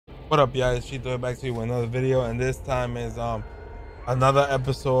What up, y'all? It's Cheeto back to you with another video, and this time is another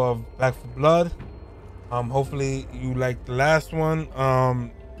episode of Back 4 Blood. Hopefully you like the last one.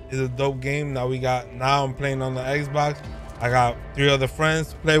 It's a dope game. Now I'm playing on the Xbox. I got 3 other friends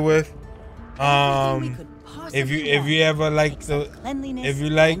to play with. If you ever like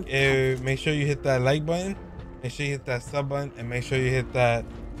make sure you hit that like button, make sure you hit that sub button, and make sure you hit that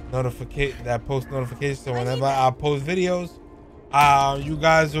post notification, so whenever I post videos, you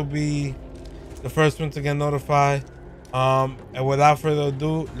guys will be the first one to get notified. And without further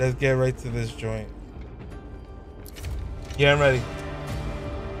ado, let's get right to this joint. Yeah, I'm ready.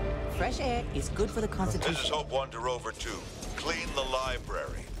 Fresh air is good for the Constitution. This is Hope 1 to Rover 2. Clean the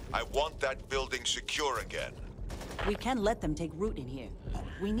library. I want that building secure again. We can't let them take root in here.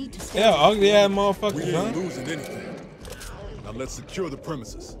 We need to stay. Yeah, ugly ass motherfuckers. We ain't losing anything. Now let's secure the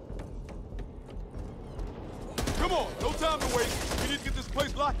premises. Come on, no time to waste. We need to get this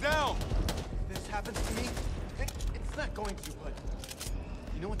place locked down. If this happens to me, it's not going to, but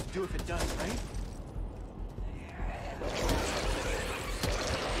you know what to do if it does, right?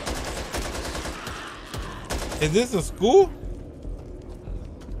 Is this a school?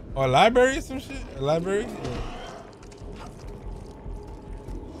 Or a library or some shit? A library?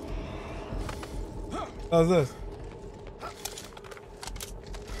 How's this?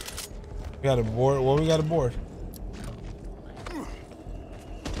 We got a board. What we got a board?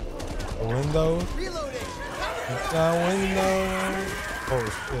 A window. Reloading. It's got a window. Oh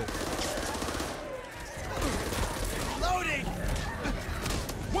shit. Loading.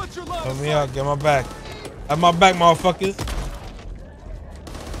 What's your line? Help me out. Get my back. Have my back, motherfuckers.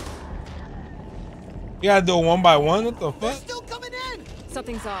 You gotta do it one by one? What the fuck? Still coming in.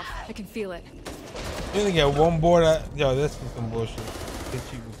 Something's off. I can feel it. You only get one board at, yo, this is some bullshit. Get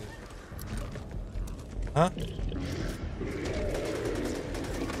cheap with this. Huh?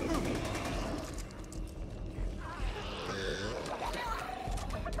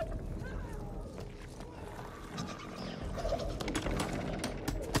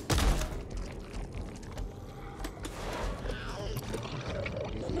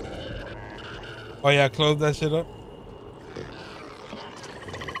 Oh yeah, close that shit up.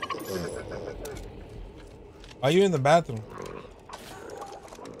 Are you in the bathroom?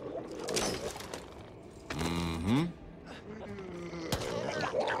 Mm-hmm.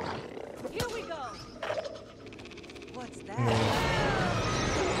 Here we go. What's that?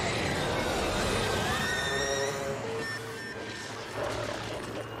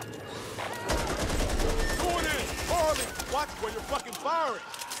 Going in. Harley, watch where you're fucking firing.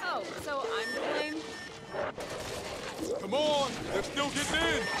 Oh, so I'm to blame? Come on, they're still getting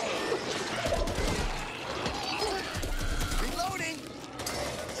in. Reloading.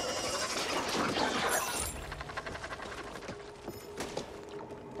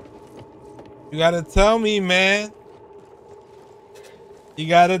 You gotta tell me, man. You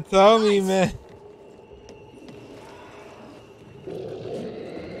gotta tell me, man.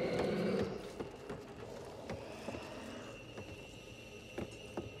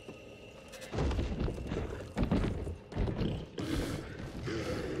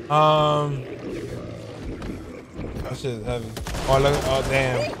 That shit is heavy. Oh, look. Oh,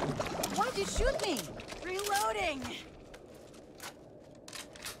 damn. Why'd you shoot me? Reloading.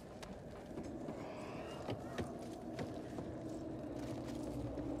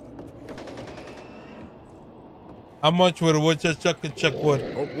 How much would a woodchuck check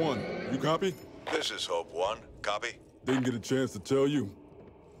wood? Hope 1, you copy? This is Hope 1. Copy? Didn't get a chance to tell you,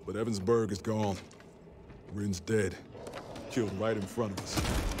 but Evansburg is gone. Rin's dead. Killed right in front of us.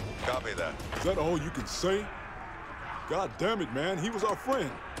 Copy that. Is that all you can say? God damn it, man. He was our friend.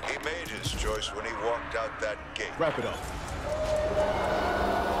 He made his choice when he walked out that gate. Wrap it up.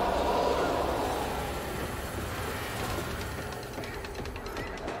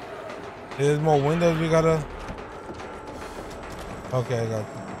 There's more windows we gotta. Okay, I got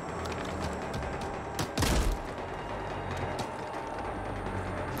you.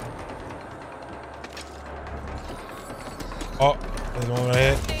 Oh, there's one right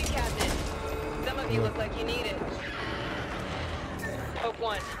here. Hey, Captain. Some of you look like you need it. Hope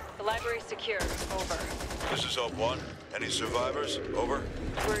 1. The library's secure. Over. This is Hope 1. Any survivors? Over?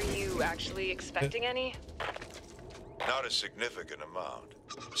 Were you actually expecting any? Not a significant amount.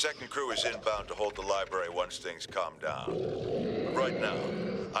 Second crew is inbound to hold the library once things calm down. But right now,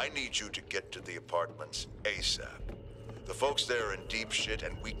 I need you to get to the apartments ASAP. The folks there are in deep shit,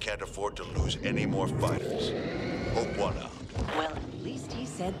 and we can't afford to lose any more fighters. Hope 1 out. Well, at least he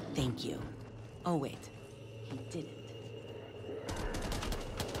said thank you. Oh, wait. He didn't.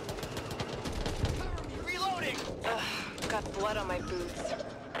 Reloading. Got blood on my boots.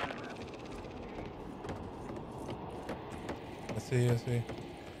 see you.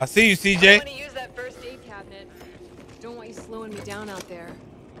 I see you, I CJ. want to use that first aid cabinet. Don't want you slowing me down out there.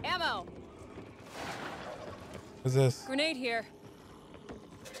 Ammo! What's this? Grenade here.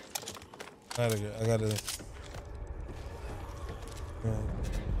 I gotta.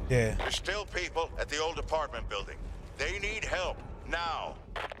 Yeah. There's still people at the old apartment building. They need help now.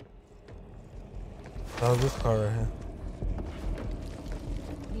 Oh, this car right here.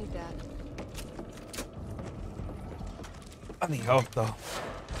 Need that. I need help though.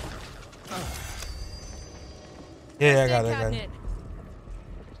 Yeah, I got it. Cabinet.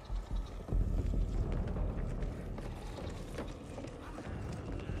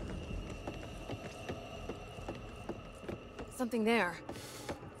 Something there.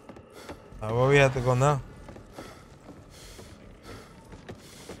 Where we have to go now?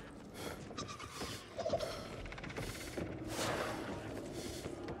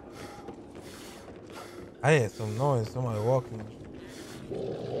 I hear some noise. Somebody walking.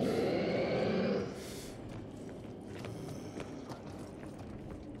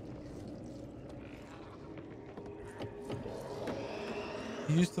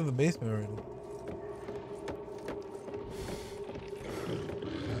 You used to the basement already.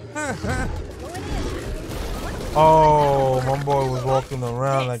 Oh, my boy was walking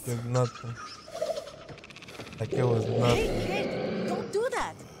around like it's nothing. Like it was nothing. Kid, don't do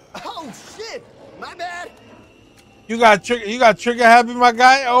that. Oh shit! My bad. You got trigger happy, my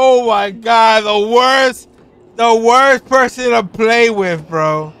guy. Oh my god, the worst person to play with,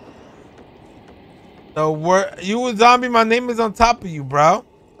 bro. The worst. You a zombie. My name is on top of you, bro.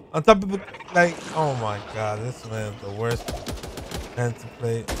 On top of the like. Oh my god, this man's the worst man to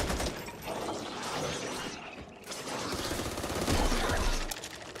play.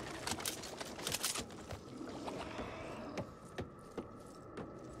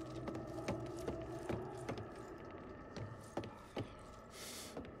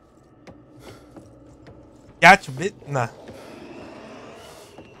 Gotcha, bit. Nah.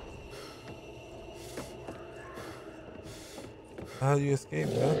 How do you escape,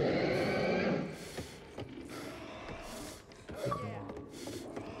 bro?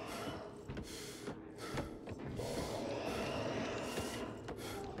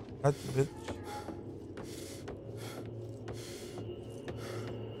 Gotcha, bitch.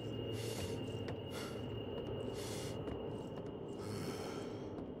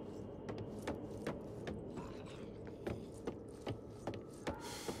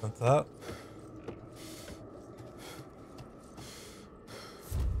 What's up?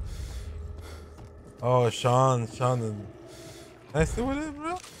 Oh, Sean. I see what it is,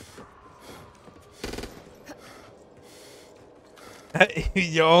 bro.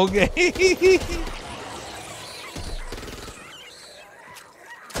 Yo, okay.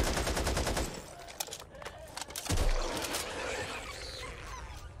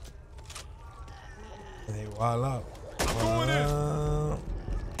 Hey, wild out.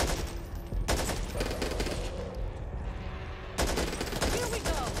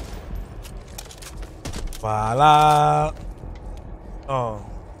 Voila. Oh.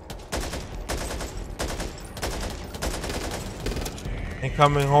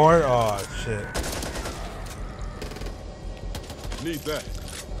 Incoming horde? Oh, shit. Need that.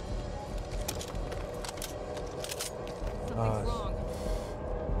 Something's wrong.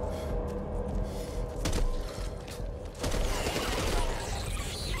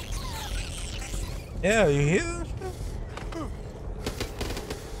 Yeah, you hear that shit?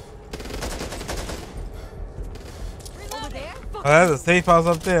 Oh, that's a safe house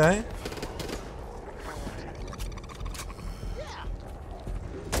up there, eh?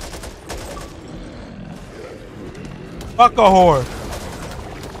 Fuck a whore.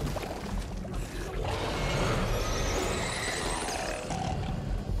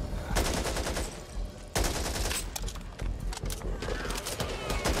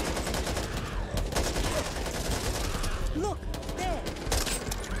 Look there.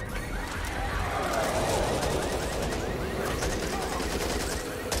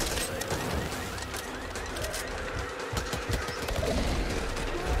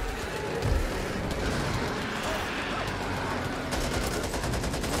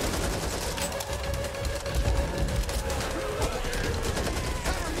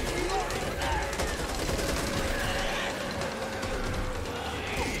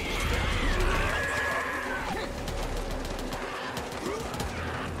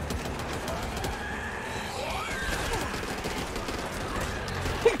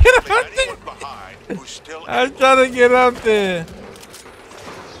 Anyone behind who's still I'm trying to get up there.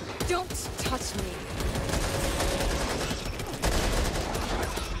 Don't touch me.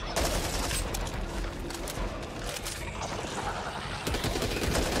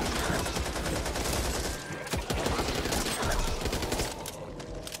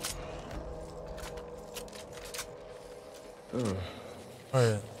 All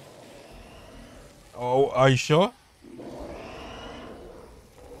right. Oh, are you sure?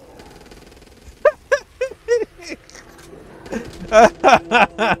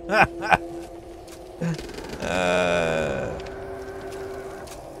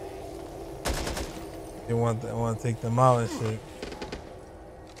 You want to take them out and shit.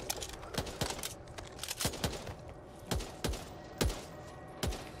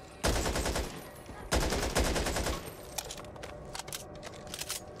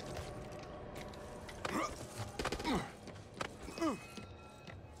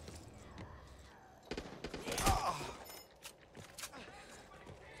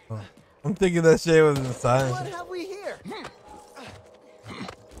 I'm thinking that shit was inside. What have we here?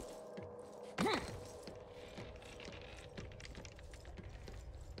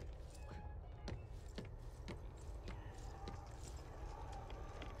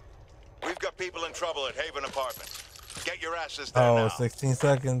 We've got people in trouble at Haven Apartments. Get your asses there Oh, now. 16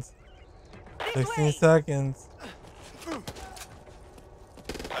 seconds. 16 seconds.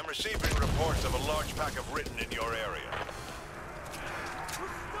 I'm receiving reports of a large pack of written in your area.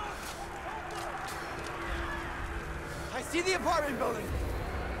 I see the apartment building.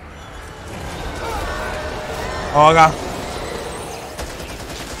 Oh, I got.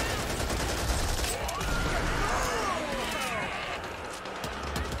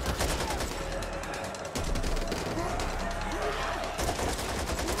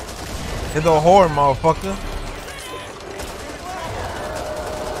 Hit the horn, motherfucker.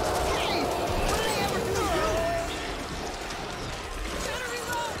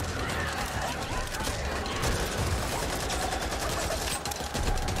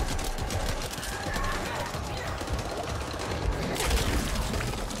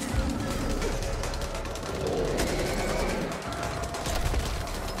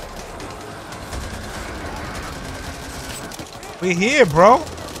 We here, bro.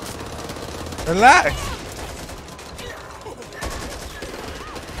 Relax.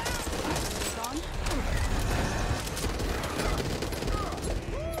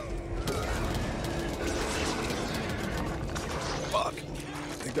 Fuck.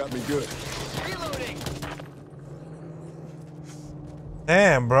 They got me good. Reloading.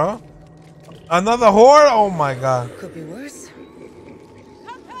 Damn, bro. Another horde? Oh my god. Could be worse.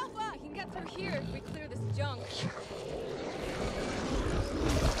 Help, help! He can get through here if we clear this junk.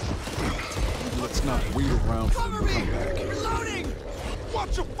 Let's not wait around for them to come back. Reloading.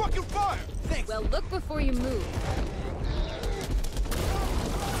 Watch your fucking fire. Thanks. Well, look before you move.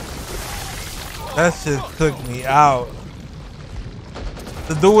 That shit took me out.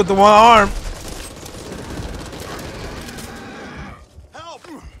 The dude with the one arm. Help.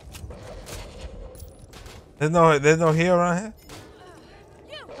 There's no here around here.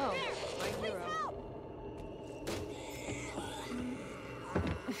 Oh, my hero.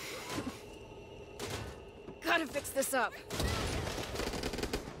 Gotta fix this up.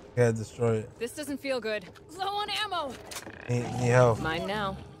 Gotta destroy it. This doesn't feel good. Low on ammo. Need help. Mine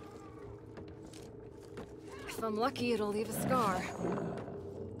now. If I'm lucky, it'll leave a scar.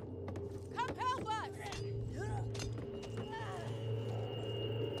 Come help us!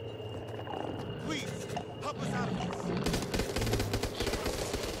 Please help us out of this.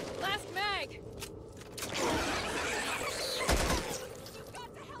 Last mag! You've got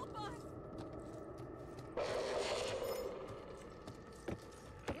to help us!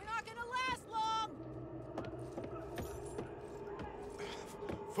 We're not gonna last long!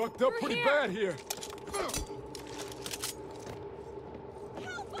 Fucked up We're pretty here. bad here.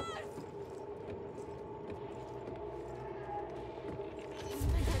 Help us!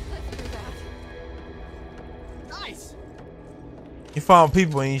 Nice. You found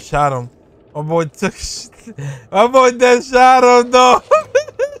people and you shot them. My boy took. My boy that shot him though.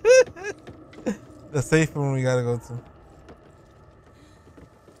 The safe room we gotta go to.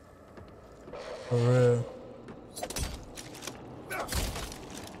 For real.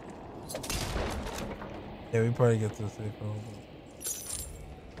 Yeah, we probably get to the safe room.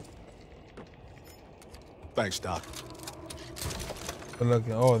 Thanks, Doc. Good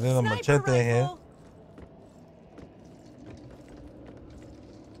looking. Oh, there's a machete in here.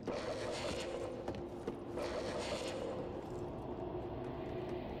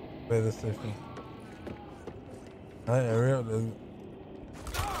 Where's the safe room? Alright, Ariel. Going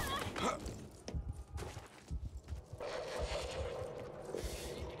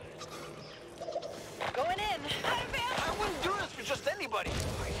in. I wouldn't do this for just anybody.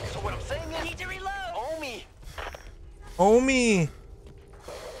 So what I'm saying is, need to reload. Homie. Homie.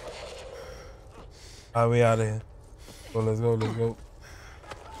 Alright, we out of here. Go, let's go, let's go.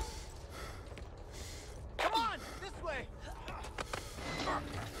 Come on, this way.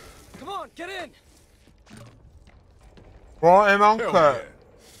 on, get in! Raw and Hell uncut.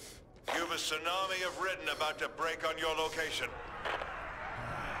 yeah. You've a tsunami of Ridden about to break on your location.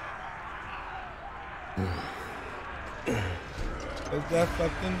 Is that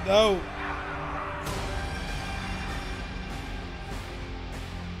fucking dope?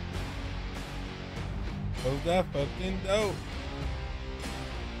 Was that fucking dope?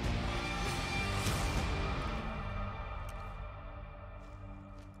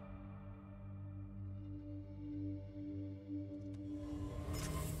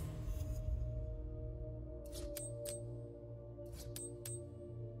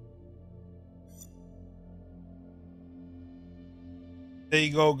 There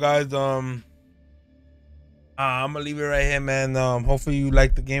you go, guys. I'm gonna leave it right here, man. Hopefully you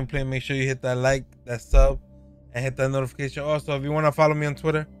like the gameplay. Make sure you hit that like, that sub, and hit that notification. Also, if you want to follow me on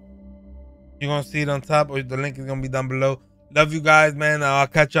Twitter, you're gonna see it on top, or the link is gonna be down below. Love you guys, man. I'll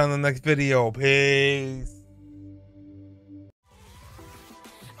catch you on the next video. Peace.